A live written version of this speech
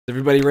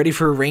Everybody ready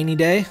for a rainy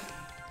day?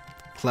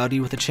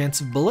 Cloudy with a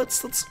chance of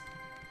bullets?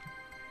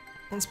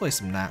 Let's play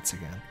some gnats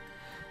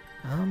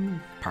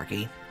again.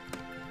 Parky.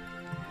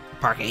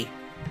 Parky.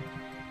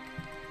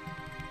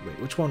 Wait,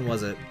 which one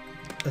was it?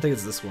 I think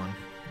it's this one.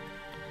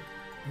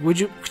 Could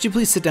you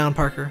please sit down,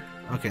 Parker?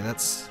 Okay,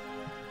 that's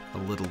a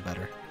little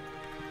better.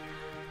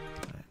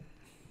 Right.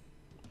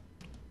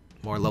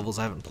 More levels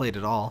I haven't played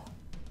at all.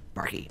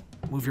 Parky,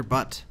 move your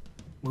butt.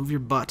 Move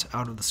your butt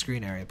out of the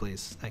screen area,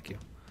 please. Thank you.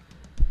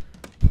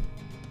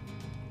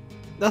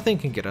 Nothing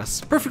can get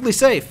us. Perfectly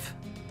safe!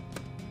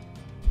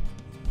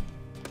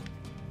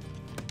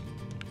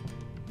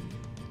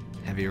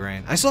 Heavy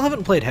Rain. I still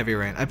haven't played Heavy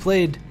Rain. I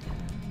played...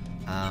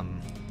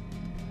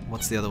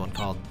 what's the other one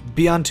called?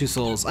 Beyond Two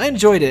Souls. I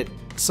enjoyed it.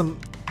 Some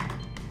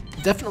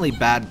definitely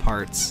bad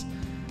parts.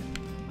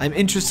 I'm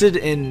interested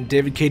in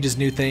David Cage's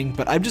new thing,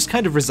 but I'm just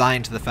kind of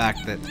resigned to the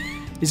fact that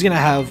he's gonna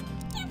have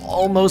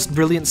almost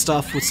brilliant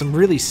stuff with some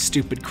really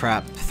stupid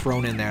crap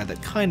thrown in there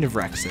that kind of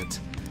wrecks it.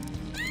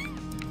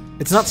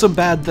 It's not so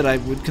bad that I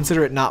would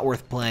consider it not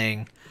worth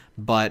playing,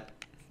 but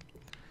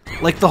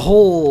like the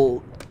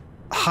whole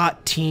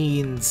hot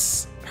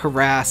teens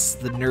harass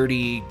the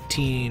nerdy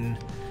teen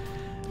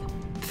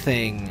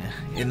thing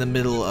in the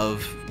middle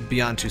of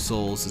Beyond Two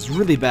Souls is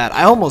really bad.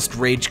 I almost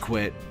rage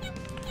quit,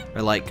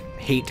 or like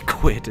hate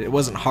quit. It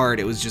wasn't hard,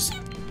 it was just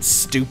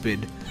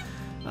stupid.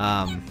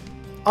 Oh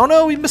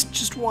no, we missed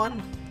just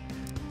one.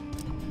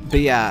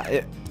 But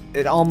yeah,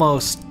 it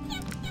almost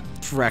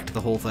wrecked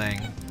the whole thing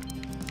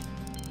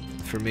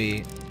for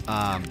me.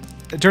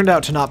 It turned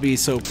out to not be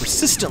so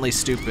persistently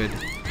stupid.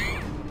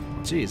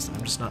 Jeez,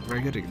 I'm just not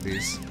very good at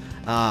these.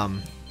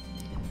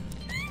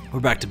 We're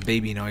back to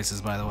baby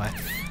noises, by the way.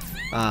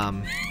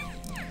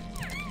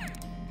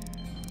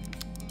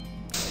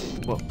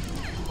 What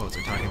was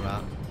I talking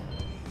about?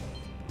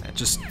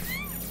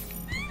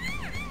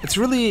 It's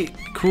really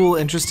cool,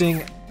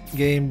 interesting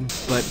game,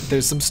 but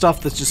there's some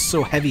stuff that's just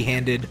so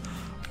heavy-handed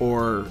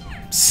or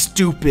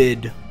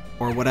stupid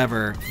or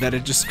whatever that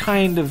it just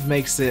kind of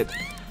makes it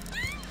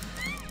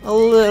a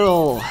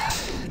little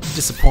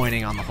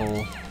disappointing on the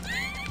whole.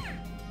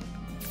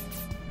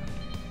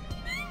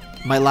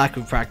 My lack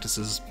of practice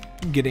is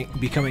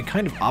becoming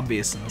kind of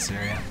obvious in this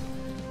area.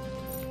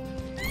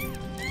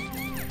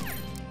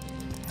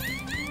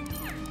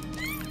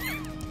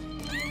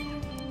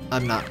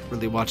 I'm not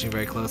really watching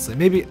very closely.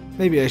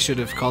 Maybe I should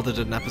have called it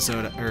an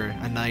episode or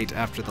a night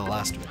after the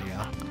last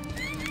video.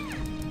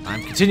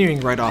 I'm continuing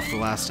right off the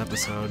last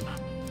episode.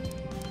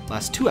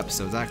 Last two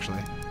episodes,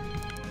 actually.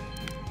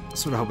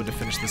 Sort of hoping to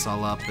finish this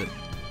all up, but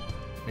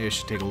maybe I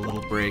should take a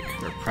little break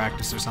or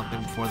practice or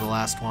something before the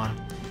last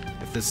one,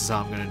 if this is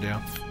how I'm gonna do.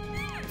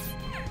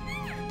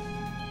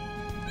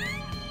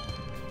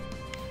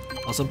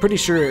 Also, I'm pretty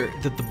sure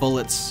that the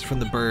bullets from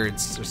the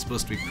birds are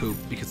supposed to be poop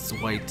because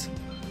it's white.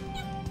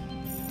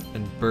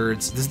 And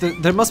birds...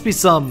 There must be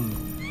some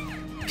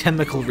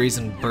chemical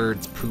reason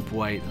birds poop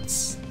white.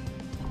 That's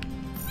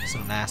so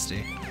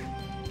nasty.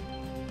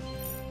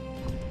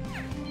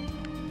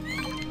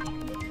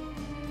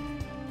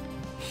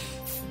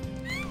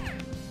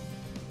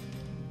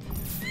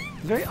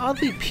 Very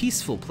oddly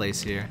peaceful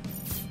place here.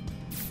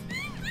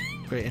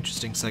 Very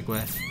interesting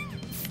segue.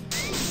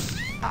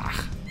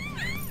 Ah.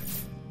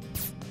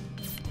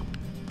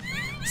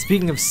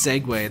 Speaking of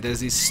segue,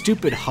 there's these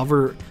stupid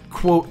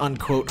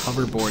quote-unquote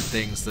hoverboard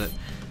things that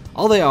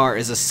all they are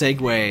is a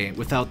Segway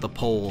without the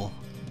pole.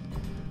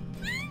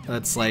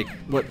 That's like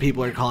what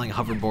people are calling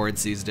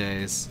hoverboards these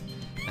days,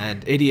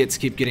 and idiots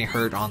keep getting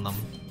hurt on them.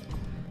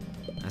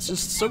 That's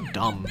just so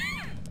dumb.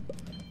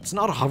 It's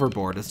not a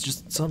hoverboard, it's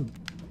just some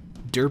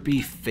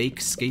derpy fake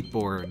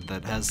skateboard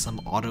that has some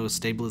auto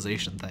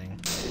stabilization thing.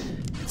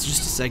 It's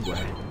just a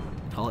Segway.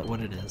 Call it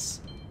what it is.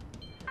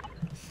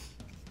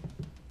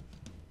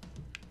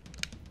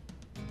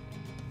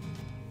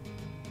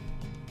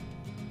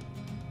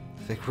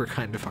 I think we're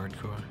kind of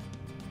hardcore.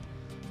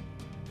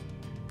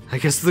 I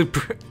guess the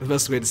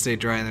best way to stay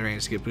dry in the rain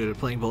is to get good at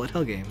playing bullet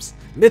hell games.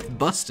 Myth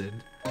busted.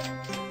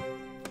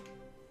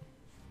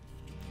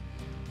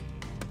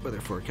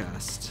 Weather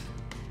forecast.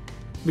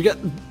 We got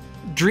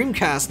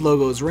Dreamcast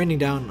logos raining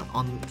down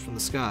from the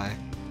sky.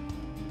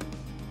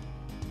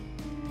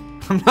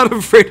 I'm not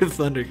afraid of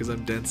thunder because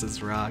I'm dense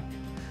as rock.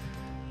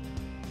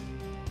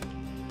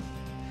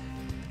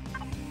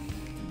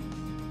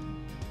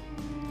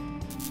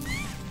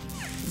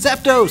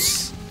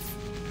 Zapdos!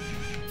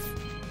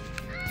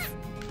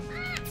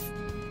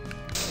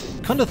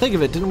 Come to think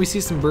of it, didn't we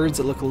see some birds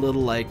that look a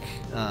little like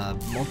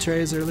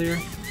Moltres earlier?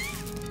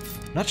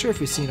 Not sure if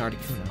we've seen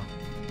Articuno.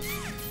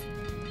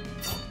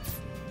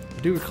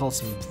 I do recall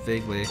some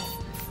vaguely.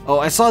 Oh,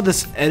 I saw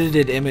this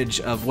edited image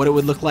of what it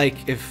would look like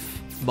if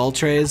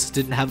Moltres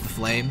didn't have the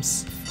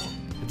flames.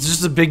 It's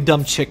just a big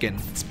dumb chicken.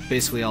 It's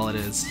basically all it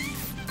is.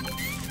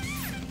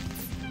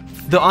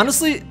 Though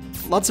honestly,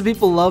 lots of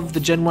people love the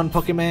Gen 1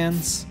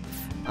 Pokemans.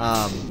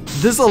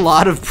 There's a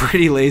lot of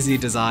pretty lazy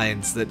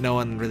designs that no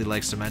one really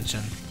likes to mention.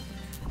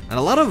 And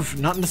a lot of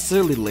not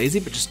necessarily lazy,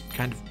 but just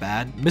kind of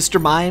bad.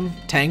 Mr. Mime,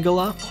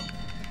 Tangela.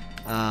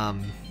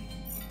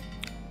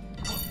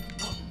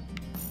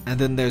 And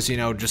then there's, you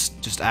know,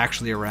 just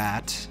actually a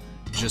rat.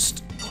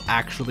 Just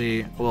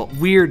actually, well,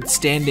 weird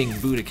standing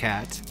Buddha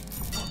cat.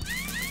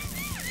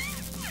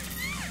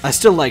 I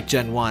still like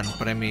Gen 1,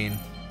 but I mean,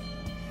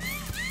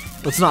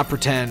 let's not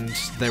pretend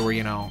they were,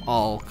 you know,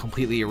 all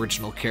completely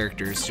original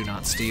characters, do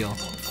not steal.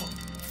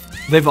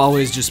 They've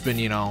always just been,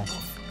 you know,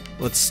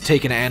 let's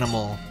take an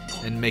animal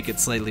and make it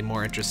slightly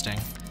more interesting.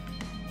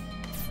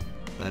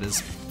 That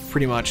is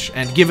pretty much,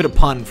 and give it a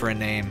pun for a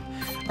name.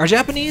 Are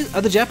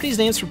the Japanese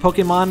names for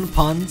Pokemon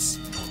puns?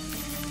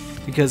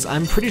 Because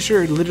I'm pretty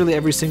sure literally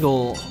every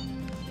single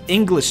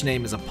English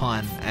name is a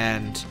pun,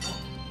 and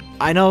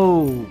I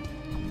know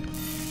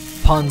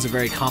puns are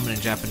very common in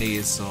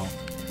Japanese, so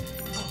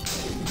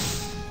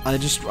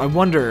I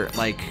wonder,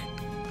 like,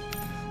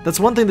 that's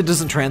one thing that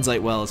doesn't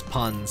translate well is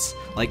puns.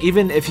 Like,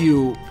 even if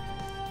you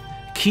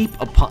keep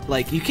a pun,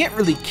 like, you can't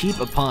really keep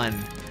a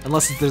pun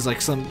unless there's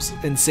like some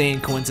insane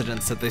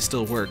coincidence that they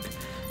still work.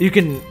 You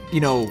can, you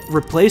know,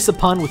 replace a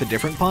pun with a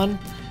different pun,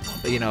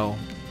 but, you know,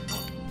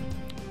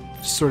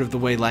 sort of the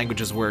way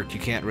languages work, you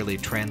can't really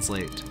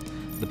translate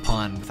the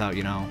pun without,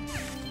 you know,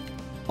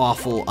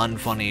 awful,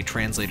 unfunny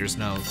translator's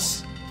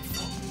notes.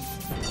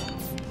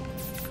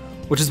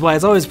 Which is why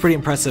it's always pretty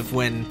impressive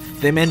when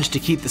they manage to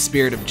keep the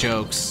spirit of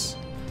jokes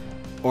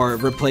or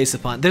replace a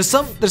pun. There's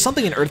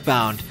something in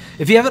Earthbound.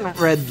 If you haven't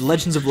read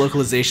Legends of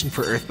Localization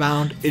for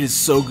Earthbound, it is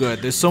so good.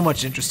 There's so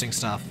much interesting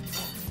stuff.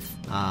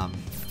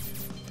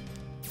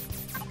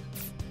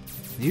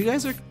 You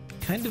guys are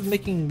kind of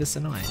making this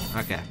annoying.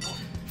 Okay.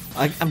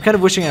 I'm kind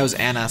of wishing I was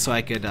Anna so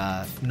I could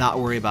not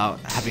worry about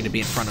having to be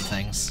in front of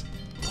things.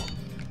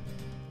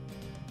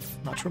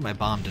 Not sure my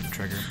bomb didn't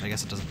trigger. I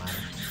guess it doesn't matter.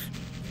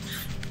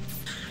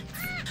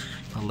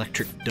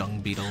 Electric dung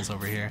beetles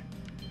over here.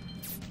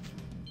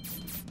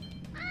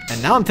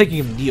 And now I'm thinking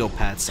of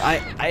Neopets. I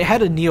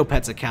had a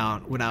Neopets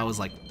account when I was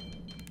like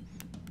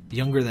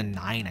younger than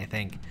 9, I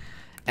think.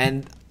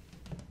 And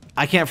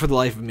I can't for the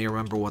life of me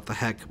remember what the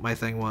heck my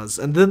thing was.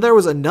 And then there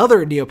was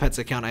another Neopets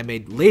account I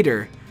made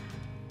later.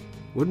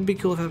 Wouldn't it be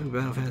cool if having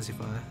Final Fantasy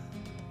V?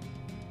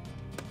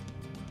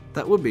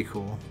 That would be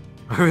cool.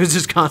 Or it was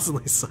just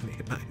constantly sunny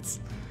and nice.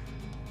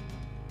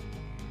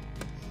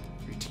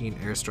 Routine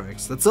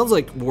airstrikes. That sounds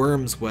like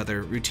Worms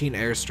weather. Routine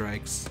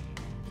airstrikes.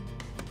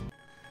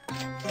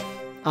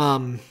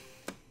 Also,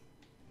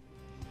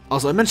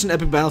 I mentioned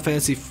Epic Battle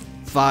Fantasy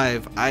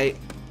V.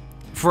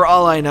 For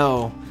all I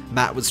know,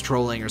 Matt was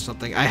trolling or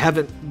something. I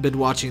haven't been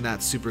watching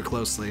that super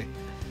closely.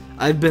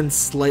 I've been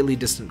slightly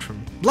distant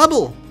from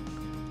Blubble.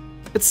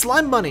 It's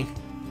Slime Bunny.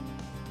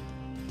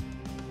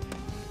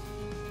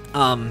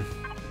 Like,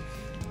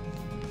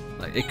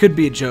 it could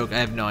be a joke. I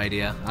have no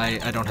idea.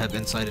 I don't have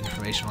inside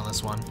information on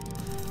this one.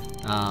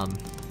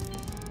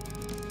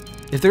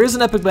 If there is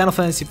an Epic Battle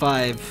Fantasy V,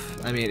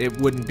 I mean, it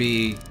wouldn't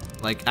be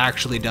like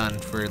actually done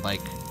for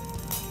like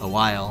a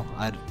while.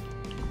 I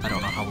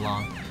don't know how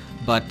long,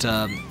 but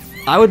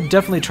I would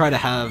definitely try to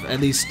have at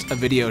least a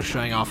video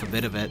showing off a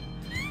bit of it.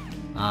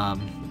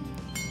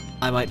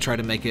 I might try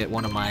to make it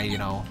one of my, you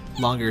know,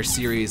 longer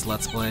series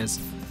Let's Plays.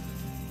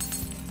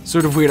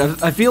 Sort of weird.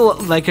 I feel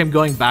like I'm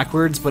going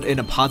backwards, but in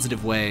a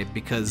positive way,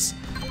 because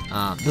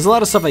there's a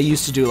lot of stuff I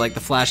used to do, like the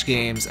Flash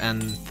games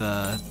and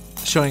the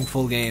showing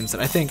full games,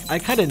 that I think I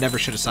kind of never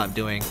should have stopped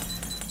doing.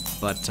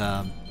 But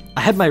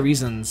I had my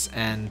reasons,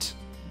 and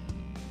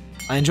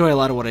I enjoy a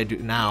lot of what I do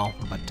now,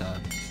 but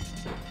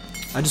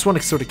I just want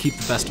to sort of keep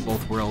the best of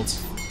both worlds.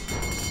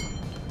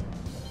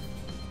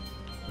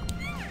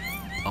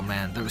 Oh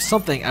man, there was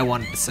something I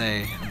wanted to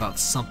say about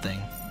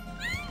something.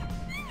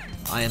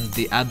 I am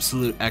the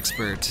absolute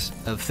expert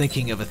of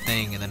thinking of a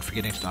thing and then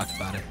forgetting to talk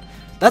about it.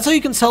 That's how you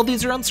can tell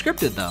these are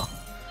unscripted, though.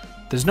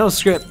 There's no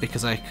script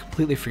because I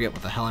completely forget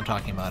what the hell I'm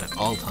talking about at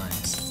all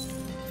times.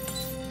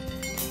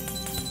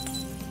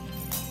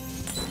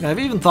 I've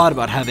even thought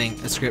about having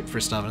a script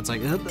for stuff, and it's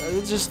like,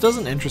 it just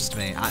doesn't interest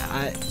me.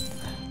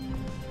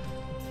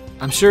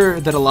 I'm sure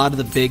that a lot of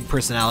the big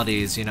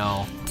personalities, you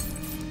know,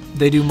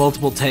 they do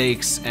multiple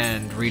takes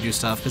and redo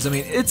stuff, because I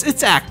mean,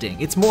 it's acting.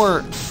 It's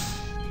more,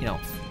 you know,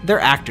 they're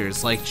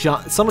actors. Like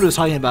someone was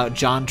talking about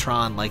John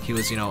Tron, like he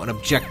was, you know, an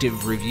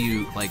objective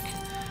review. Like,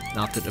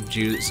 not that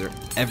reviews are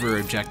ever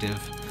objective,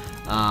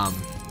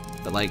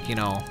 but like, you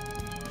know,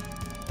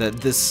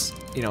 that this,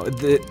 you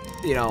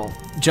know,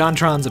 John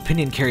Tron's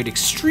opinion carried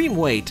extreme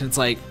weight, and it's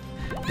like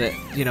that,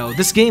 you know,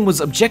 this game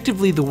was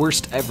objectively the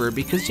worst ever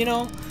because, you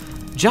know,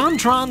 John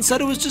Tron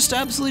said it was just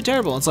absolutely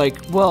terrible. It's like,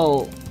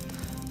 well,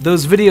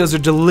 those videos are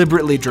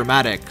deliberately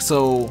dramatic,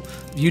 so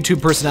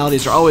YouTube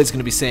personalities are always going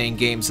to be saying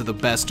games are the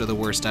best or the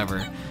worst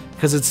ever,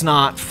 because it's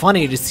not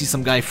funny to see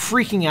some guy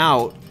freaking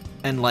out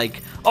and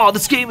like, oh,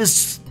 this game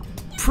is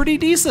pretty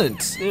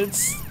decent.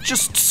 It's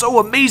just so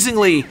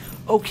amazingly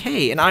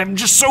okay, and I'm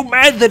just so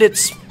mad that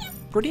it's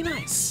pretty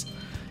nice.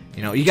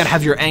 You know, you gotta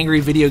have your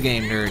angry video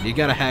game nerd. You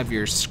gotta have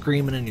your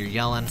screaming and your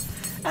yelling,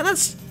 and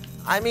that's,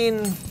 I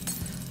mean,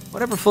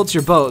 whatever floats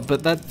your boat,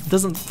 but that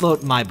doesn't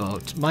float my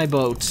boat. My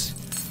boat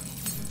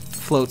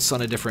floats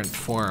on a different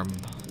form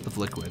of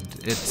liquid.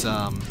 It's,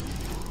 I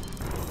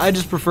I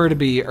just prefer to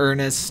be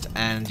earnest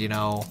and, you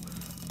know,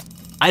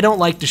 I don't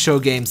like to show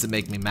games that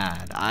make me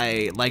mad.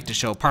 I like to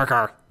show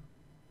Parker.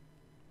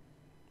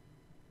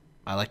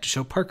 I like to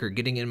show Parker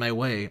getting in my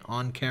way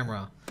on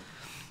camera.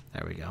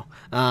 There we go.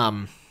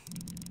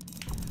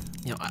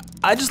 You know,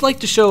 I just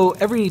like to show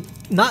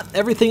not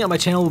everything on my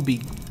channel will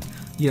be,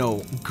 you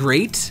know,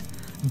 great,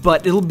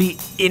 but it'll be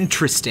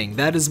interesting.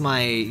 That is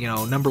my, you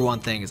know,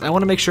 #1 thing is I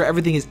want to make sure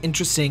everything is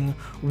interesting,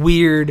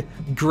 weird,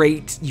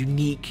 great,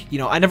 unique. You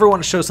know, I never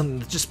want to show something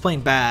that's just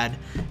plain bad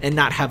and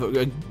not have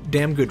a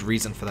damn good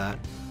reason for that.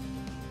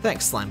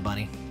 Thanks, Slime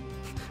Bunny.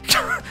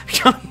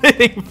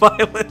 Committing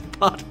violent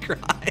pot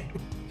crime.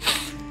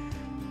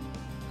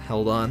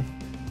 Hold on.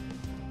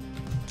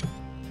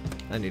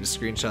 I need to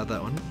screenshot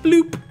that one.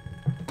 Bloop.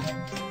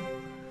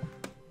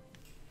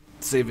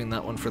 Saving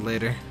that one for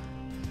later.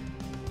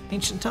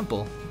 Ancient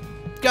Temple.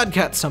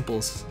 Godcat's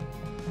temples.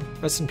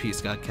 Rest in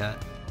peace, Godcat.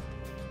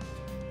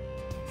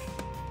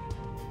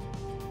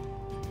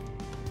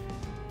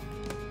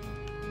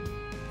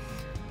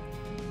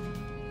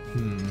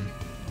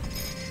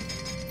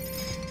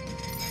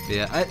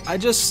 Yeah, I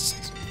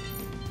just...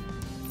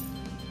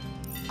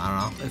 I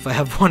don't know. If I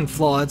have one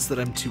flaw, it's that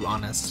I'm too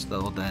honest.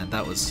 Though, then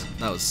that was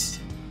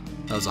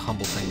a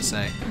humble thing to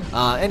say.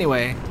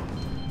 Anyway,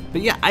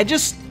 but yeah, I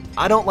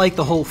don't like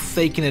the whole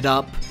faking it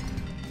up,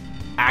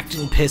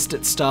 acting pissed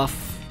at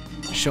stuff,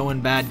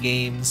 showing bad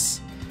games.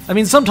 I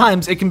mean,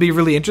 sometimes it can be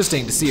really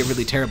interesting to see a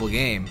really terrible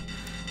game,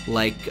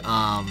 like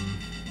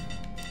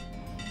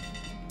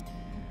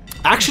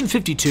Action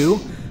 52.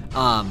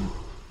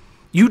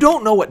 You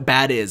don't know what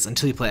bad is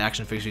until you play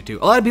Action 52.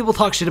 A lot of people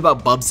talk shit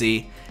about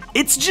Bubsy.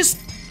 It's just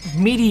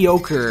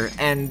mediocre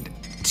and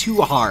too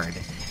hard.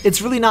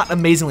 It's really not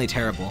amazingly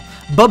terrible.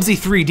 Bubsy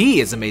 3D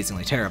is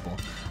amazingly terrible.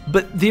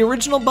 But the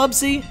original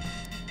Bubsy,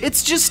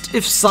 it's just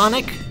if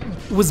Sonic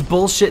was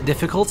bullshit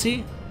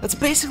difficulty, that's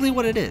basically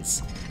what it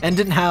is. And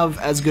didn't have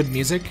as good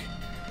music.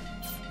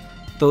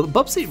 Though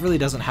Bubsy really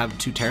doesn't have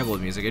too terrible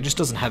of music, it just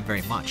doesn't have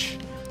very much.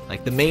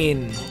 Like the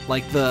main,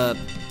 like the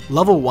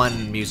level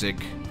 1 music,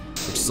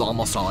 which is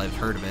almost all I've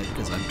heard of it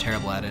because I'm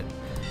terrible at it.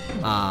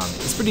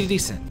 It's pretty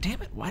decent.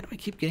 Damn it, why do I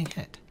keep getting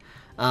hit?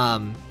 Yeah,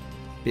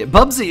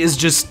 Bubsy is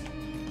just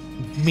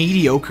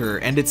mediocre,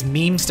 and its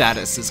meme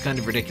status is kind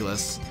of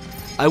ridiculous.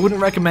 I wouldn't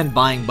recommend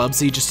buying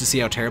Bubsy just to see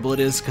how terrible it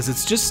is, because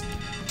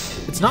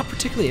it's not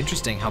particularly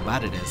interesting how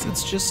bad it is.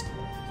 It's just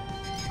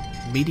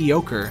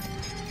mediocre.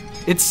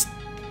 It's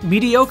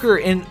mediocre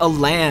in a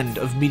land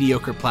of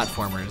mediocre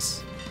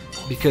platformers,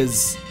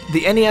 because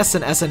the NES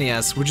and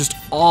SNES were just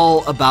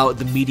all about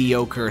the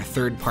mediocre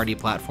third-party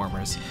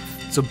platformers.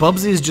 So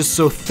Bubsy is just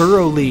so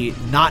thoroughly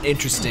not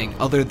interesting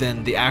other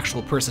than the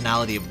actual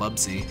personality of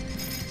Bubsy.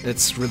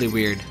 It's really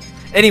weird.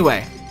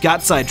 Anyway,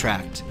 got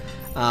sidetracked.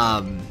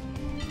 But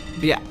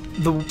yeah,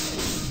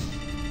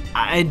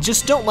 I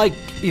just don't like,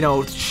 you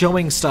know,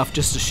 showing stuff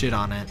just to shit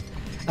on it.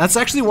 That's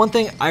actually one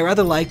thing I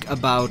rather like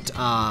about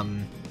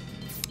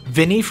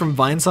Vinny from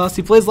Vinesauce.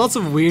 He plays lots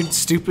of weird,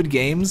 stupid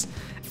games,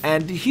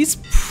 and he's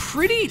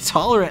pretty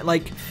tolerant.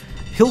 Like,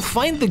 he'll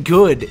find the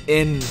good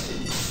in,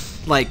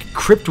 like,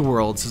 Crypt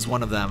Worlds is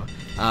one of them.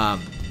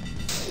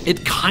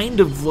 It kind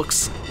of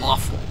looks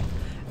awful,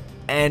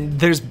 and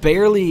there's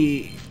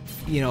barely,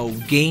 you know,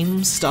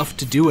 game stuff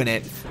to do in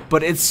it,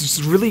 but it's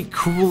just really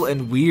cool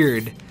and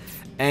weird,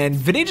 and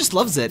Vinny just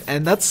loves it,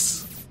 and that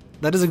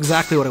is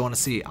exactly what I want to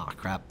see. Aw,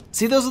 crap.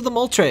 See, those are the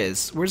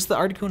Moltres. Where's the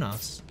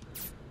Articunos?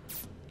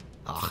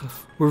 Ugh,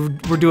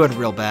 we're doing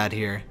real bad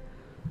here.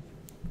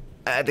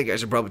 I think I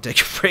should probably take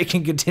a break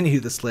and continue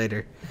this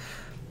later.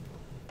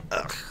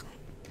 Ugh.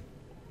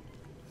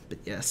 But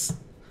yes.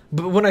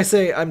 But when I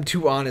say I'm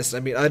too honest, I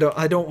mean I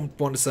don't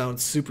want to sound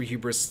super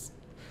hubris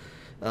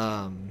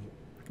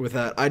with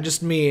that. I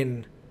just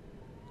mean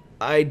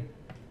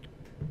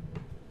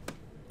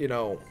you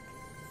know,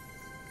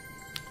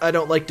 I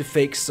don't like to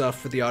fake stuff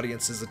for the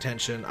audience's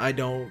attention. I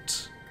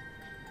don't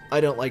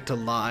like to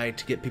lie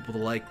to get people to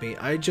like me.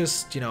 I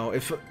just, you know,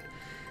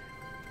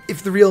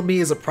 if the real me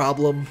is a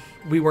problem,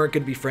 we weren't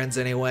going to be friends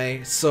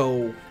anyway,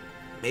 so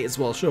may as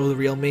well show the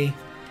real me.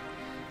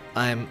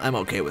 I'm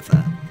okay with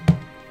that.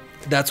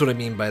 That's what I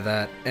mean by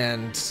that.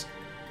 And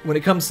when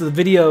it comes to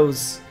the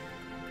videos,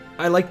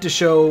 I like to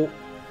show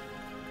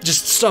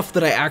just stuff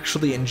that I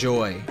actually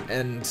enjoy,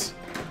 and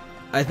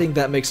I think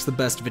that makes the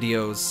best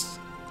videos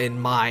in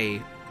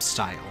my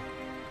style.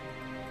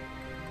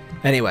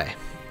 Anyway,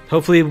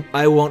 hopefully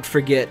I won't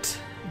forget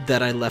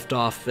that I left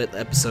off at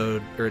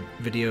episode, or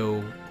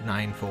video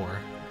 9.4,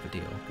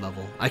 video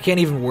level. I can't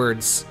even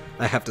words.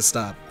 I have to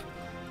stop.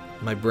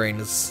 My brain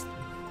is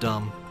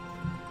dumb.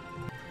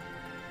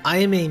 I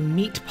am a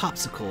meat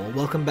popsicle.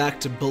 Welcome back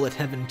to Bullet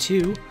Heaven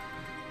 2.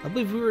 I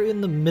believe we were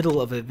in the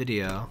middle of a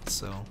video,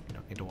 so you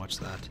don't need to watch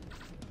that.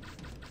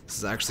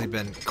 This has actually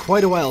been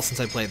quite a while since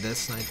I played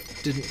this, and I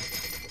didn't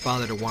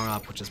bother to warm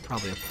up, which is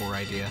probably a poor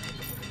idea.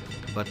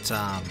 But,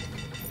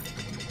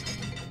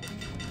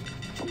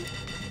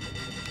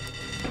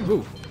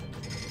 ooh,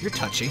 you're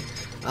touchy.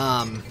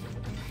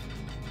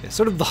 Yeah,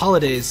 sort of the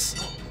holidays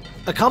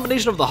a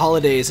combination of the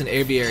holidays and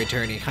Aviary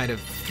Tourney kind of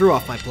threw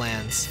off my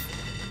plans.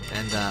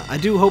 And I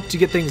do hope to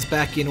get things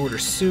back in order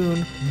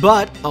soon,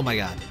 but oh my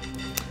god.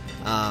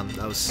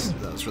 That was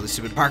really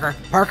stupid. Parker,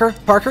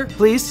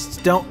 please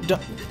don't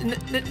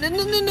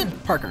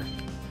Parker.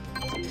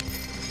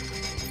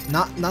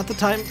 Not the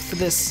time for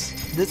this.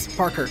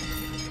 Parker.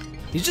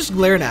 He's just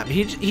glaring at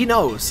me. He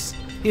knows.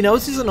 He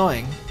knows he's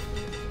annoying.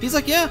 He's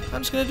like, yeah,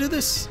 I'm just gonna do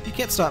this. You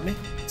can't stop me.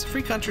 It's a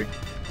free country.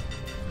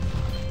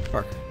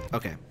 Parker.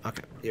 Okay.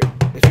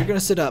 If you're gonna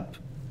sit up,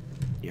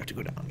 you have to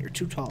go down. You're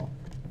too tall.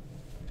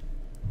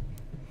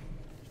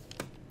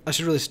 I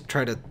should really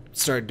try to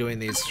start doing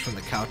these from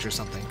the couch or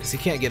something, because he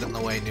can't get in the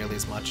way nearly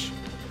as much.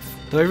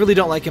 Though I really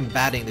don't like him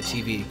batting the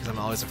TV, because I'm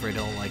always afraid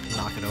he'll, like,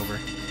 knock it over.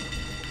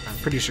 I'm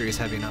pretty sure he's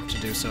heavy enough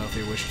to do so if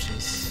he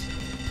wishes.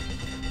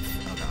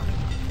 Oh god.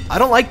 I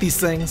don't like these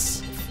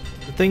things.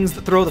 The things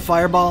that throw the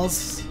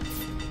fireballs.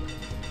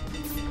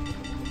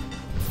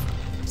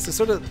 It's a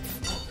sort of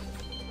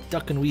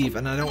duck and weave,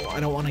 and I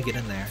don't want to get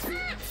in there.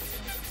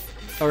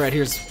 Alright,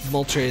 here's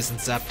Moltres and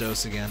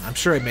Zapdos again. I'm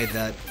sure I made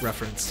that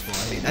reference. Well,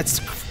 I mean, it's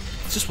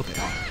just what they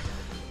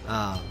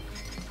are.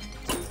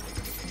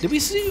 Did we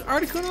see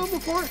Articuno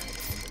before?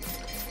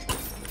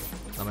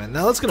 Oh man,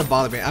 now that's gonna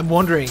bother me. I'm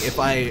wondering if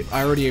I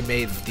already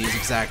made these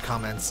exact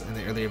comments in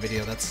the earlier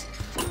video. It's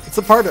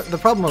the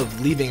problem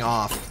of leaving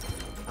off.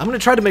 I'm gonna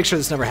try to make sure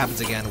this never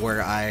happens again,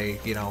 where I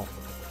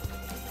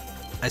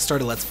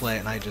start a Let's Play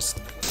and I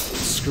just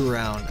screw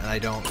around and I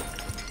don't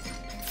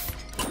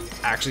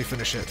actually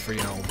finish it for,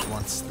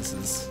 once this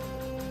is...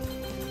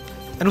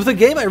 And with a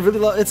game I really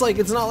love, it's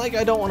not like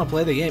I don't want to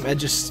play the game, I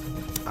just...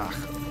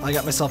 I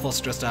got myself all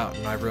stressed out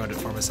and I ruined it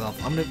for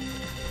myself. I'm gonna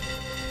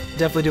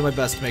definitely do my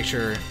best to make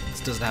sure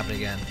this doesn't happen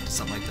again,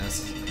 something like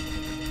this.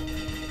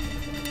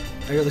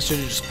 I really should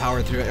have just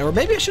powered through it, or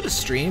maybe I should have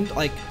streamed,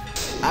 damn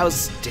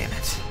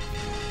it.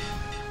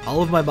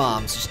 All of my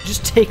bombs,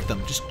 just take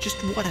them, just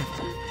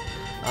whatever.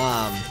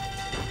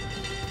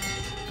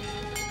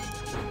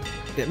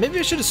 Yeah, maybe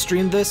I should have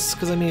streamed this,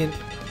 because I mean,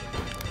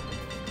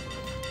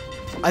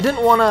 I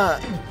didn't want to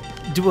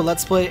do a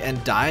Let's Play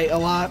and die a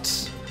lot,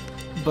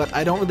 but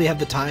I don't really have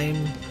the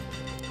time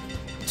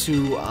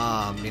to,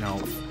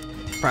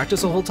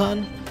 practice a whole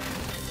ton.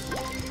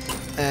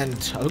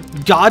 And, oh,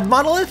 God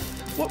Monolith?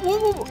 What?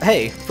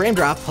 Hey, frame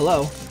drop,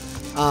 hello.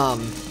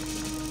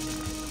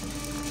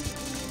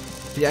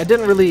 Yeah, I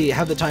didn't really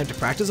have the time to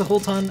practice a whole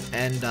ton,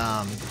 and,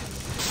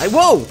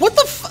 whoa, what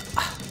the fu-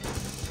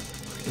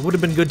 It would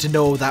have been good to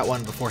know that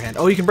one beforehand.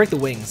 Oh, you can break the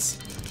wings.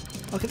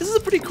 Okay, this is a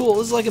pretty cool.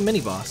 This is like a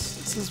mini boss.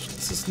 This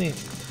is neat.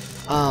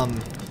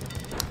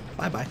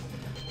 Bye.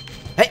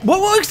 Hey,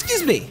 whoa,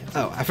 excuse me.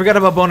 Oh, I forgot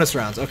about bonus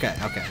rounds. Okay.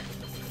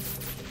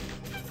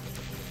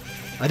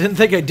 I didn't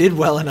think I did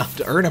well enough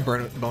to earn a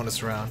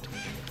bonus round.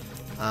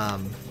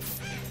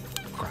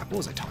 Crap. What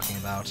was I talking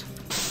about?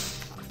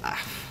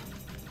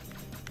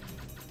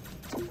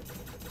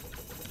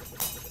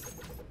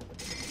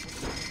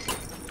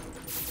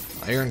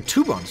 I earned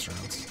 2 bonus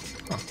rounds.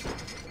 Huh. I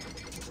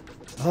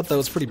thought that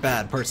was pretty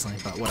bad, personally,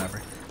 but whatever.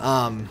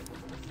 I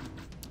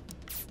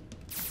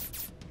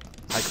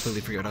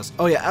completely forget what I was...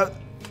 Oh, yeah,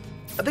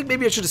 I think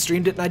maybe I should have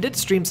streamed it, and I did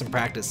stream some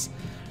practice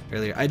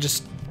earlier.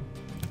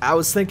 I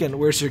was thinking,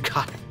 where's your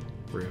god?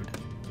 Rude.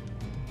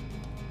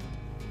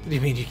 What do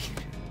you mean you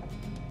can't?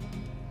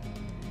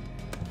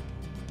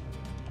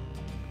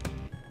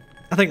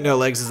 I think No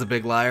Legs is a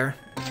big liar,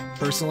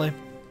 personally.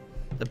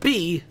 The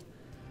bee?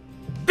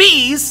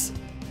 Bees?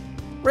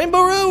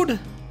 Rainbow Road!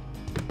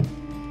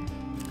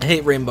 I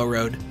hate Rainbow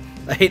Road.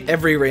 I hate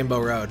every Rainbow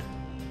Road.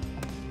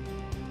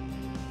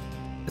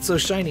 It's so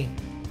shiny.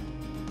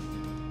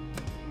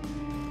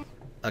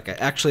 Okay,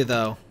 actually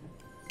though,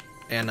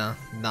 Anna,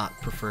 not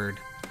preferred.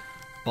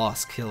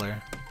 Boss killer.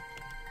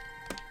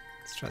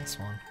 Let's try this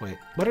one. Wait,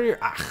 what are your...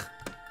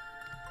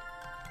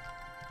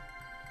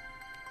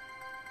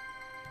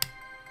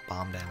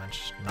 Bomb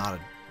damage, not a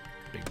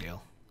big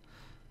deal.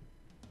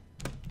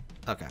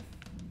 Okay.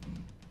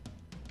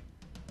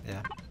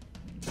 Yeah.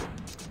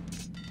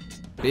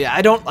 But yeah,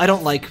 I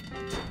don't like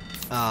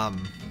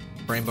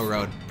Rainbow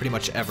Road pretty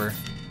much ever.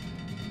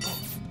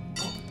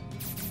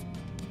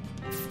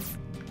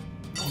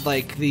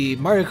 Like the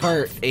Mario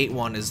Kart 8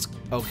 one is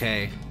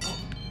okay,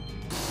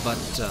 but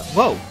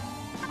whoa!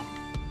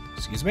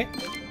 Excuse me?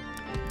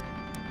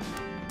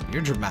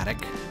 You're dramatic.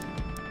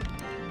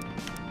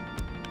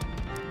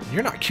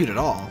 You're not cute at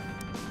all.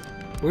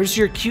 Where's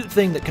your cute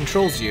thing that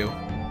controls you?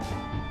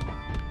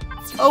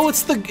 Oh,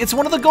 it's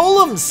one of the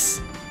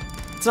golems!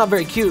 It's not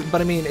very cute,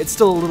 but I mean, it's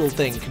still a little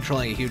thing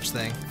controlling a huge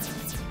thing.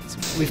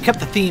 So we've kept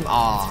the theme,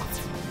 I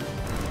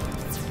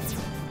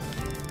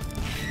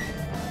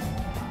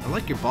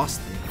like your boss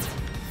theme.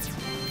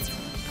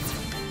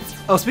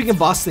 Oh, speaking of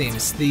boss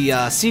themes, the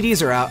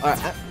CDs are out.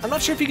 I'm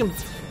not sure if you can...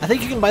 I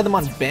think you can buy them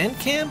on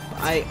Bandcamp?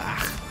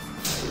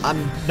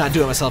 I'm not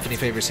doing myself any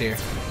favors here.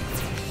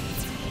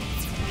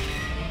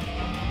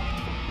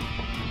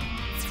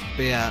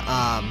 But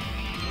yeah,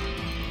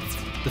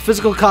 the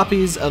physical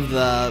copies of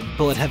the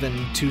Bullet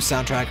Heaven 2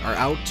 soundtrack are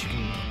out. You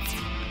can...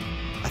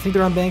 I think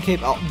they're on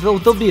Bandcamp.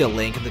 There'll be a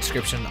link in the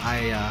description.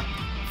 I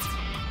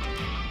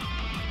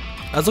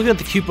was looking at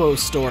the Cupo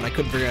store and I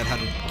couldn't figure out how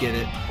to get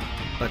it.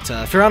 But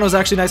Fiorano was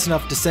actually nice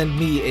enough to send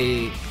me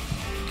a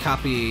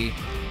copy,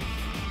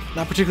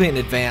 not particularly in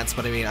advance,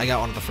 but I mean, I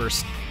got one of the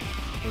first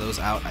of those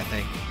out, I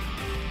think.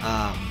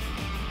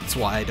 That's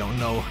why I don't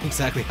know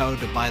exactly how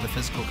to buy the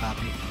physical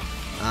copy.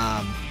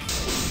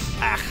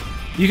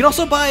 You can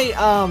also buy,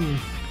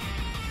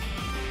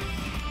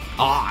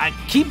 I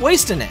keep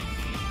wasting it.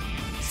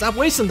 Stop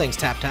wasting things,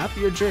 Tap Tap.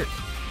 You're a jerk.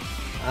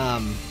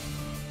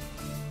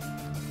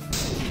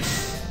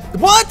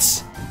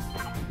 What?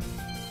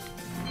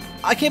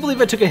 I can't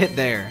believe I took a hit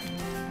there.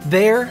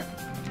 There,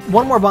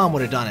 one more bomb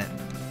would have done it.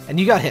 And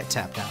you got hit,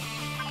 Tap Tap.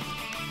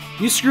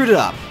 You screwed it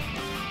up.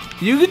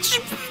 You get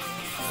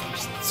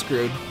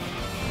screwed.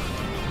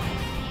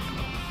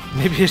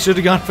 Maybe I should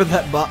have gone for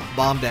that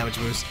bomb damage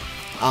boost.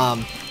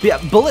 But yeah,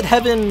 Bullet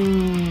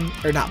Heaven,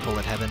 or not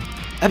Bullet Heaven,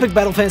 Epic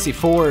Battle Fantasy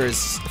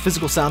 4's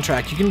physical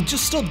soundtrack, you can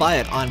just still buy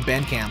it on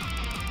Bandcamp.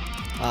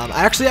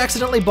 I actually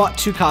accidentally bought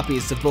 2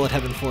 copies of Bullet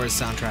Heaven 4's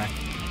soundtrack.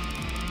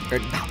 Or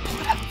not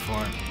Bullet Heaven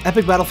 4.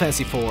 Epic Battle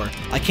Fantasy 4.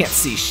 I can't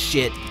see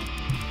shit.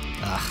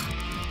 Ugh.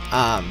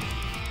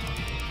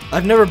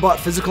 I've never bought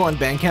physical on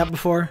Bandcamp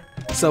before,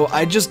 so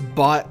I just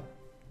bought...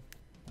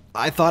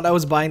 I thought I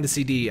was buying the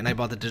CD, and I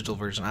bought the digital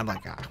version. I'm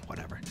like,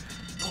 whatever.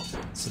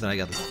 So then I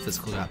got the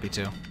physical copy,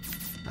 too.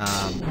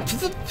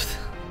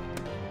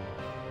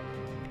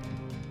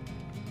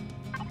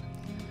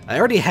 I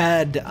already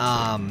had,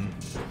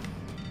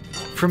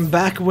 from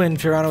back when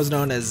Fiorano was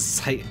known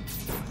as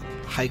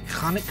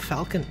Iconic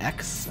Falcon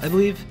X, I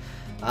believe.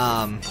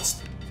 I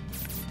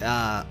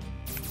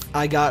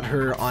got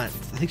her on, I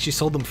think she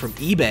sold them from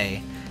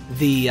eBay.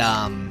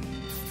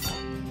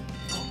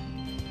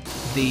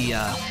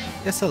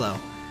 Yes, hello.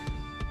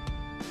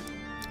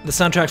 The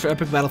soundtracks for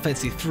Epic Battle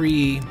Fantasy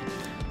 3,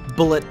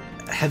 Bullet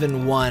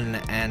Heaven 1,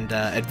 and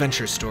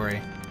Adventure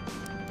Story.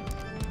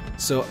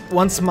 So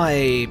once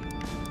my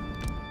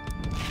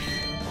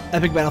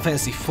Epic Battle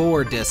Fantasy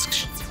 4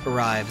 disc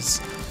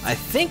arrives, I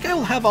think I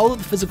will have all of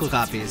the physical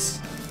copies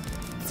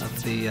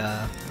of the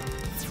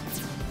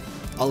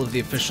all of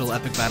the official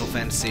Epic Battle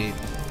Fantasy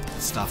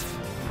stuff.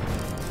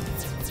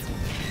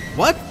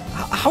 What?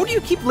 How do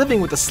you keep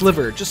living with a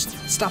sliver?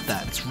 Just stop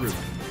that. It's rude.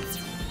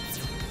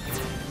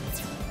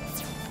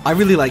 I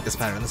really like this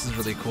pattern. This is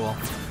really cool.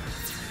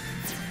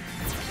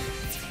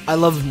 I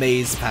love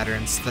maze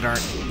patterns that aren't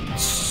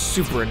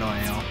super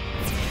annoying.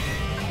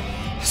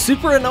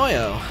 Super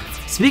annoyo.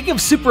 Speaking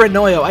of super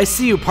annoyo, I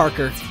see you,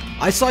 Parker.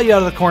 I saw you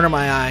out of the corner of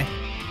my eye.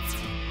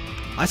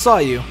 I saw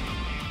you.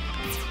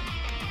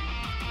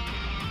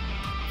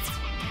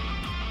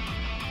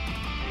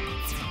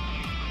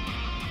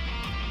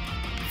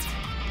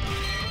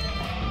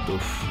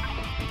 Oof.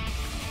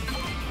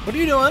 What are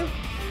you doing?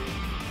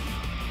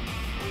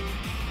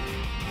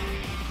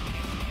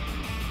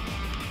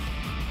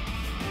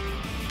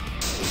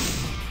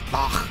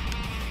 Ugh.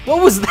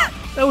 What was that?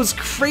 That was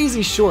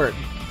crazy short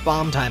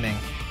bomb timing.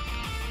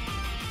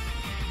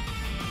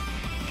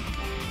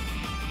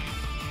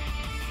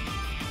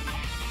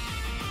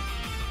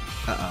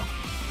 Uh-oh.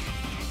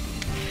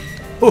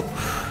 Oh.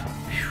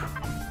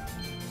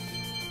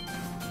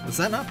 Was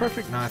that not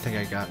perfect? No, I think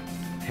I got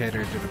hit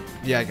or did it.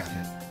 Yeah, I got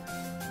hit.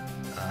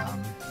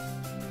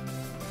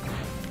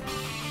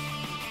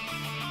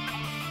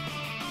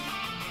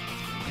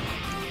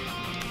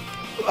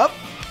 Up.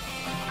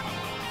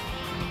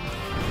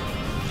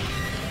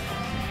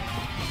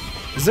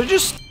 Is there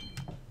just...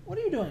 What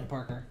are you doing,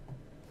 Parker?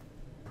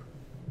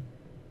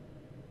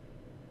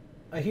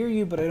 I hear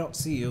you, but I don't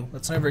see you.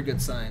 That's never a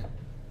good sign.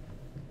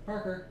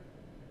 Parker.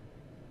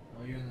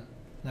 Oh, you're in the...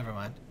 Never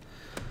mind.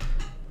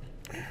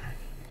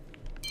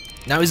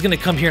 Now he's gonna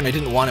come here, and I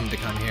didn't want him to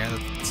come here.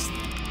 That's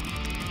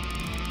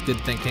good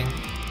thinking.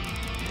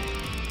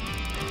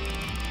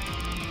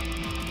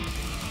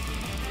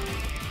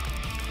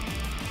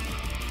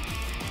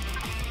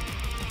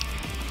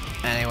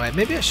 Anyway,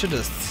 maybe I should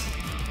have...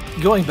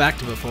 Going back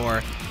to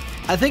before,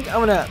 I think I'm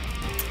gonna...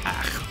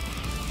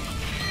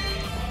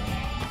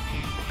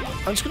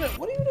 I'm just gonna...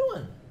 What are you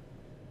doing?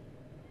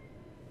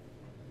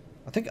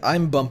 I think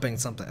I'm bumping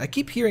something. I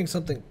keep hearing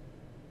something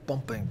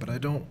bumping, but I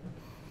don't...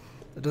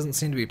 It doesn't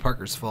seem to be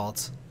Parker's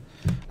fault.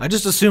 I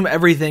just assume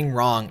everything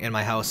wrong in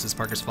my house is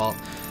Parker's fault.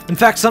 In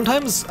fact,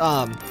 sometimes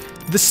the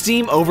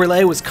Steam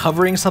overlay was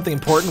covering something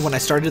important when I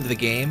started the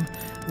game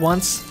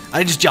once.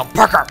 I just yelled,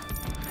 Parker!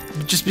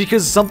 Just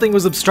because something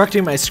was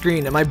obstructing my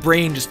screen and my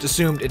brain just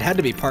assumed it had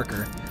to be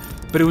Parker.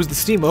 But it was the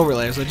Steam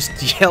overlay, so I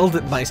just yelled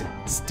at my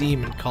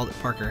Steam and called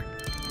it Parker.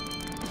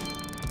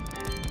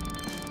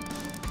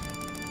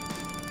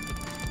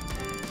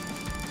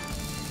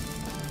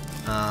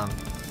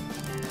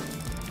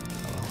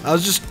 I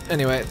was just,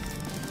 anyway,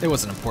 it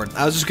wasn't important.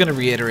 I was just gonna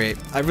reiterate,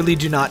 I really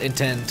do not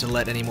intend to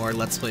let any more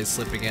Let's Plays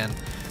slip again.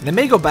 And I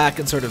may go back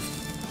and sort of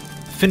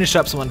finish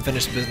up some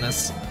unfinished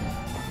business.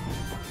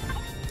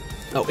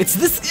 Oh, it's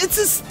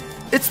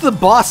the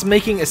boss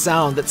making a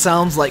sound that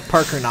sounds like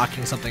Parker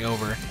knocking something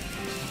over.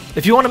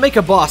 If you want to make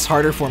a boss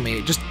harder for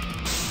me, just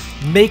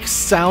make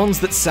sounds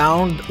that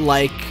sound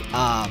like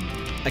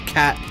a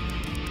cat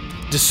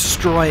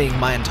destroying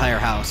my entire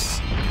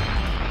house.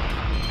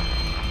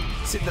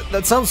 See,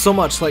 that sounds so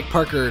much like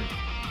Parker,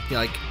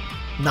 like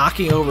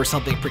knocking over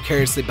something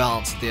precariously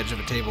balanced at the edge of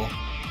a table.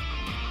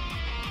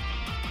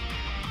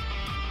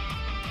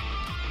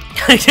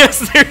 I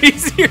guess they're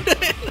easier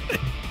to...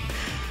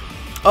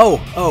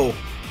 Oh,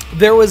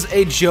 there was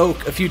a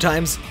joke a few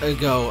times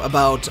ago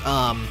about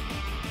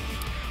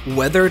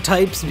weather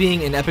types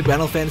being in Epic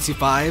Battle Fantasy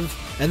V,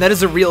 and that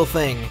is a real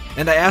thing.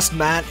 And I asked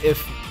Matt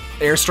if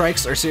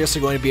airstrikes are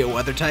seriously going to be a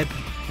weather type,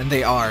 and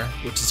they are,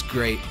 which is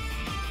great.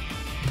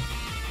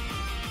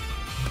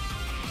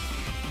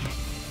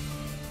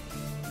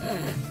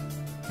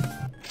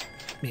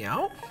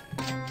 Meow.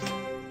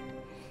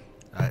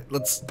 Alright,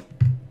 let's...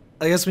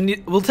 I guess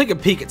we'll take a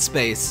peek at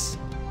space.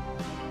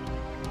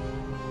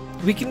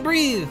 We can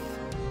breathe!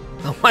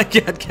 Oh my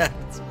god,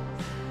 cats.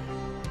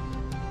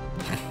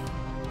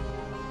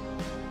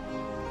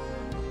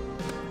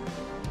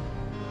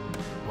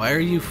 Why are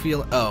you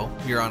feeling... Oh,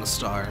 you're on a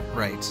star.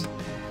 Right.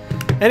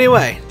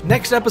 Anyway,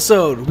 next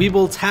episode, we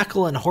will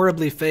tackle and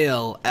horribly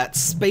fail at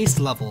space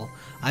level.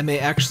 I may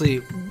actually...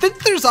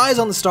 There's eyes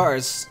on the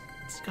stars.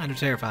 It's kind of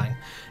terrifying.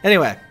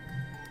 Anyway,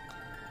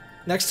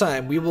 next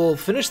time, we will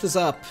finish this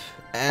up,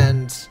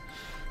 and...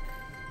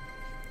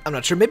 I'm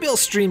not sure. Maybe I'll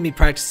stream me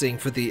practicing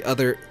for the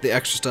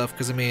extra stuff,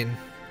 because I mean...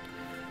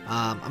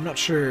 I'm not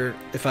sure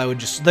if I would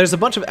just... There's a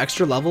bunch of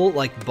extra level,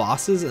 like,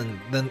 bosses, and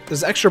then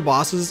there's extra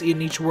bosses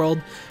in each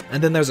world,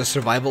 and then there's a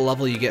survival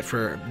level you get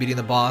for beating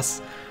the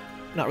boss.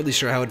 Not really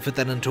sure how I would fit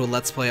that into a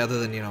Let's Play other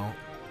than, you know...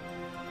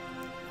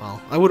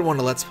 Well, I wouldn't want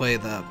to Let's Play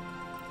the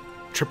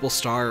triple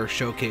star or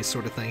showcase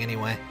sort of thing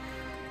anyway.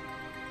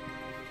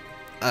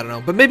 I don't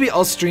know, but maybe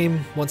I'll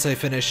stream once I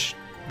finish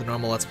the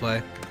normal Let's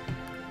Play.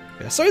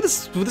 Yeah, sorry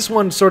this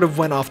one sort of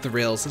went off the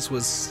rails. This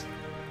was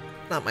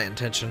not my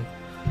intention.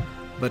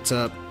 But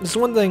this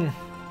one thing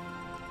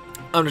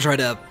I'm going to try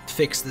to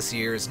fix this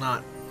year is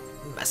not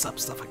mess up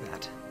stuff like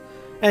that.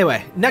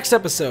 Anyway, next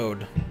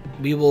episode,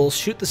 we will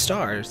shoot the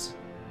stars.